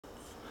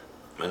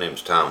My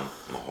name's Tom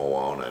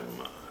Mahowald. I'm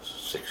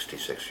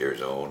 66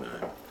 years old and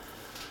I'm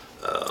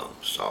a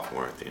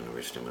sophomore at the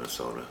University of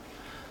Minnesota.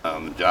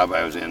 The job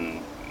I was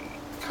in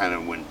kind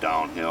of went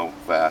downhill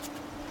fast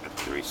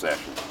after the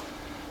recession.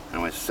 And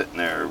I was sitting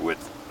there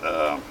with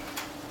a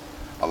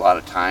lot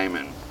of time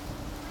and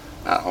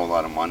not a whole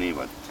lot of money,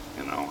 but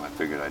I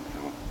figured I'd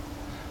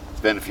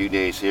spend a few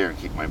days here and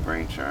keep my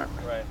brain sharp.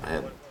 Right. I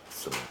had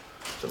some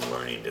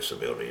learning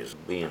disabilities.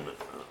 Being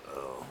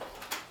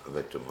a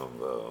victim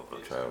of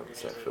child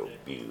sexual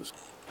abuse,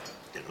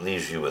 it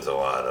leaves you with a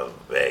lot of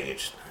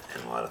baggage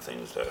and a lot of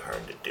things that are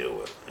hard to deal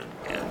with.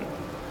 And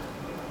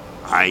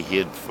I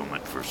hid from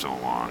it for so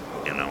long.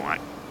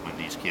 When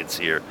these kids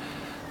here,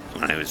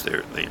 when I was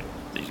there,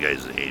 these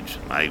guys' age,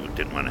 I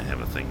didn't want to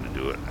have a thing to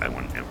do it. I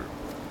wouldn't ever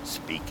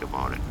speak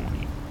about it.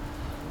 Wouldn't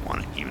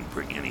want to even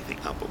bring anything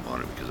up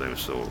about it because I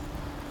was so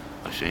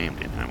ashamed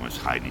and I was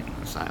hiding in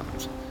the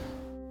silence.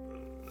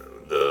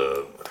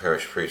 The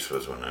parish priest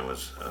was when I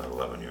was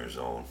 11 years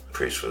old. The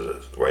priest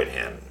was the right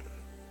hand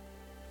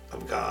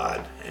of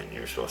God, and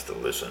you're supposed to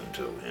listen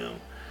to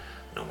him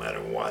no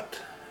matter what.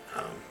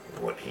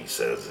 What he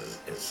says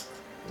is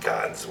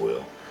God's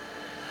will.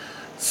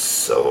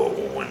 So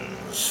when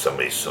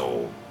somebody's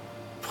so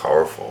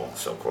powerful,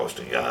 so close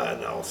to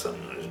God, all of a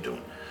sudden is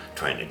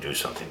trying to do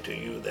something to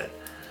you that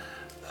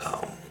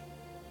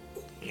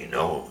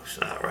it's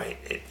not right.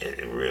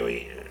 It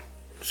really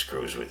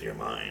screws with your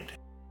mind.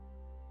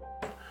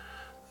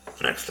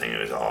 The next thing, it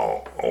was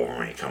all over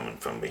me coming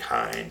from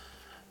behind.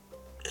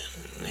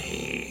 And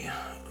he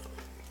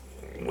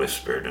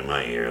whispered in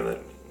my ear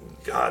that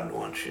God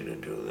wants you to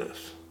do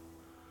this.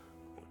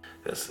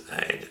 Because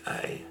it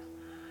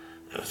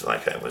was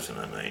like I was in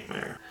a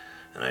nightmare.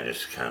 And I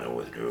just kind of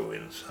withdrew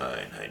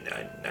inside.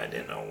 I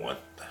didn't know what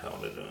the hell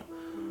to do.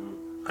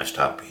 I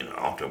stopped being an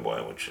altar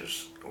boy, which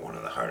is one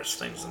of the hardest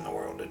things in the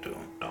world to do.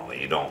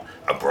 You don't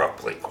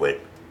abruptly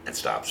quit and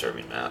stop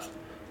serving Mass,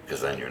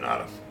 because then you're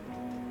not a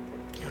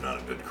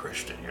good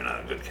Christian, you're not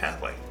a good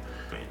Catholic.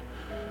 I mean,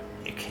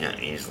 you can't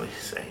easily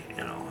say,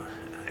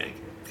 I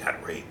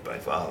got raped by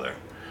Father.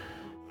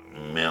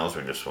 Males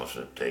are just supposed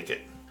to take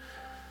it,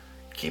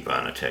 keep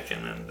on a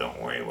ticking, and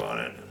don't worry about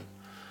it,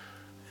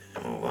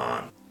 and move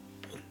on.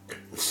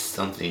 It's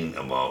something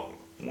about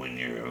when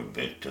you're a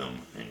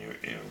victim and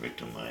you're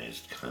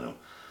victimized kind of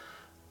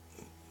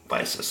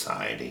by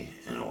society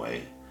in a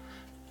way,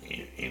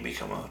 you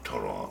become a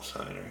total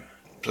outsider.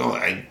 So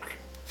I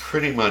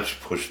pretty much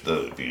pushed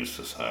the abuse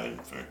aside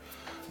for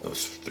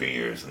those 3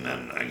 years, and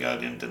then I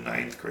got into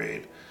 9th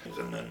grade,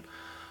 and then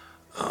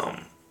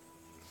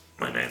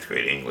my 9th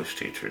grade English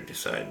teacher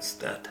decides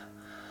that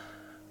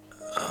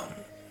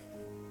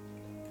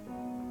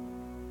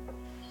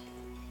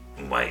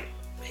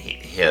he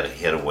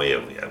had a way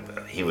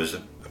of, he was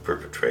a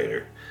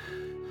perpetrator.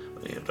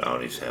 He would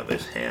always have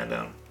his hand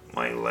on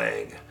my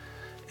leg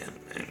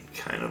and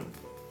kind of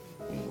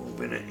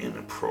moving it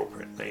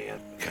inappropriately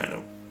and kind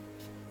of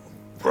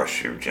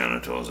brush your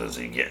genitals as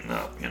he's getting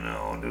up, do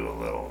a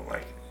little,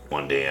 like,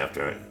 one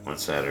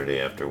Saturday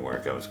after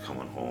work, I was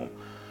coming home,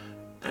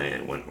 and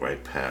I went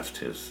right past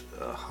his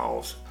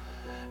house,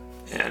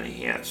 and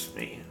he asked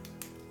me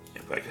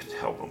if I could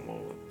help him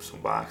move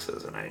some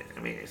boxes, and I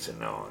he said,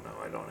 no,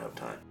 I don't have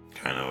time.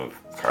 Kind of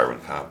a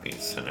carbon copy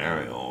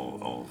scenario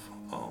of,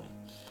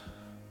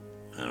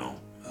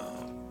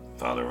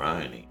 Father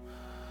Ryan.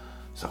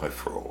 So I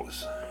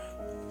froze,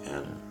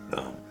 and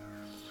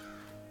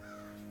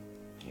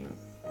he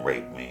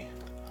raped me,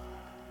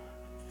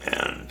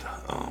 and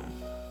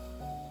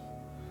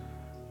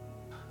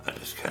I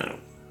just kind of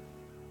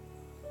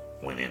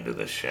went into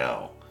the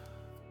shell.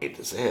 I hate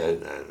to say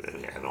it,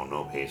 I don't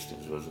know if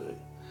Hastings was a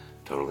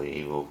totally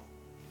evil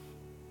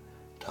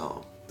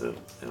town. The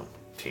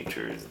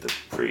teachers, the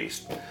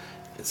priest,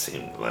 it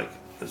seemed like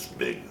this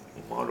big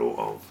model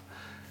of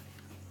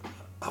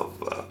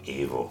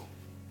evil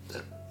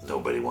that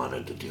nobody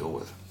wanted to deal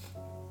with,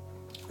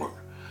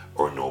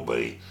 or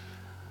nobody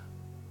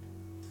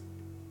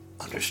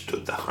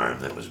understood the harm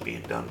that was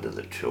being done to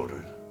the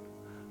children.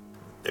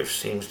 There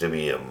seems to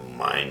be a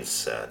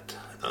mindset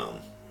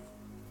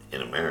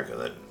in America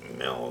that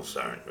males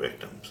aren't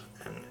victims,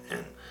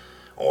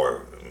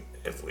 or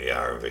if we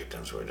are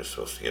victims, we're just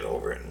supposed to get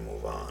over it and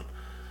move on.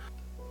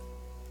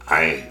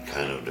 I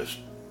kind of just,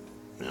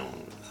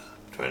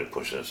 try to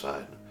push it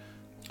aside.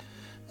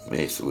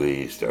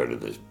 Basically started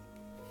this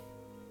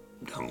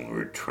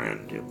downward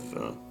trend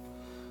of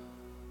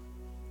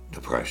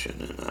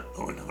depression and not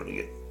knowing how to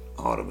get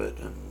out of it,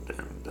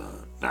 and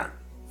not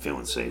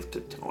feeling safe to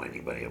tell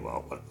anybody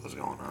about what was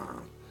going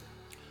on.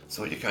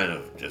 So you kind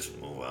of just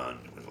move on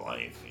with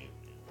life.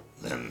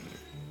 Then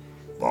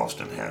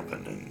Boston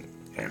happened, and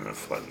kind of the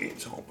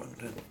floodgates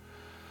opened, and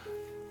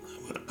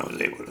I was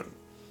able to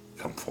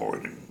come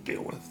forward and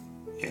deal with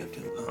it.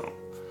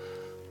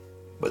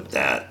 But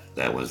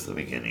that was the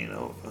beginning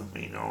of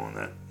me knowing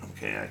that,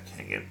 okay, I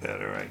can get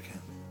better, I can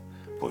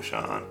push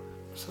on.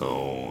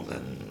 So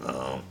then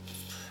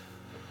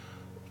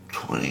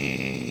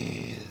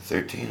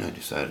 2013, I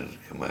decided to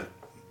come back,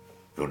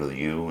 go to the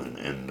U,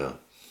 and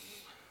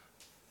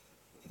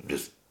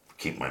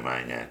keep my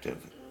mind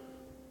active.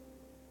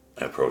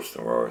 I approached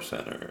the Aurora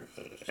Center,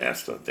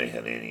 asked if they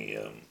had any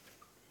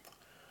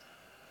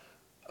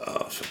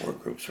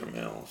support groups for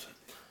males.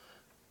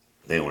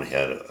 They only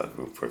had a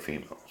group for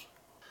females.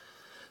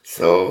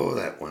 So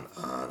that went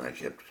on. I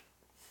kept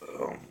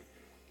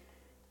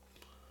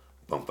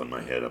bumping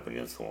my head up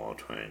against the wall,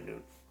 trying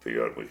to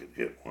figure out if we could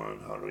get one.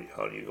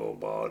 How do you go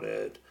about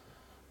it?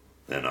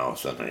 Then all of a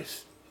sudden,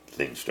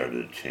 things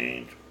started to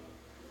change.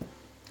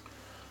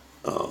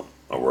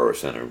 Aurora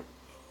Center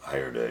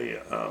hired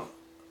a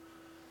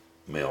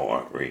male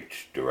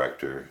outreach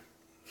director,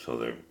 so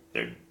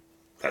they're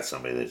got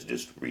somebody that's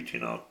just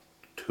reaching out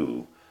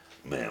to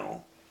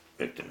male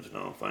victims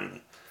now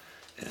finally.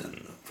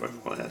 And for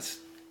the last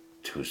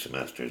 2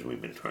 semesters,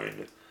 we've been trying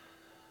to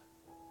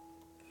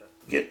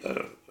get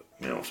a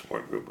male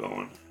support group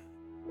going.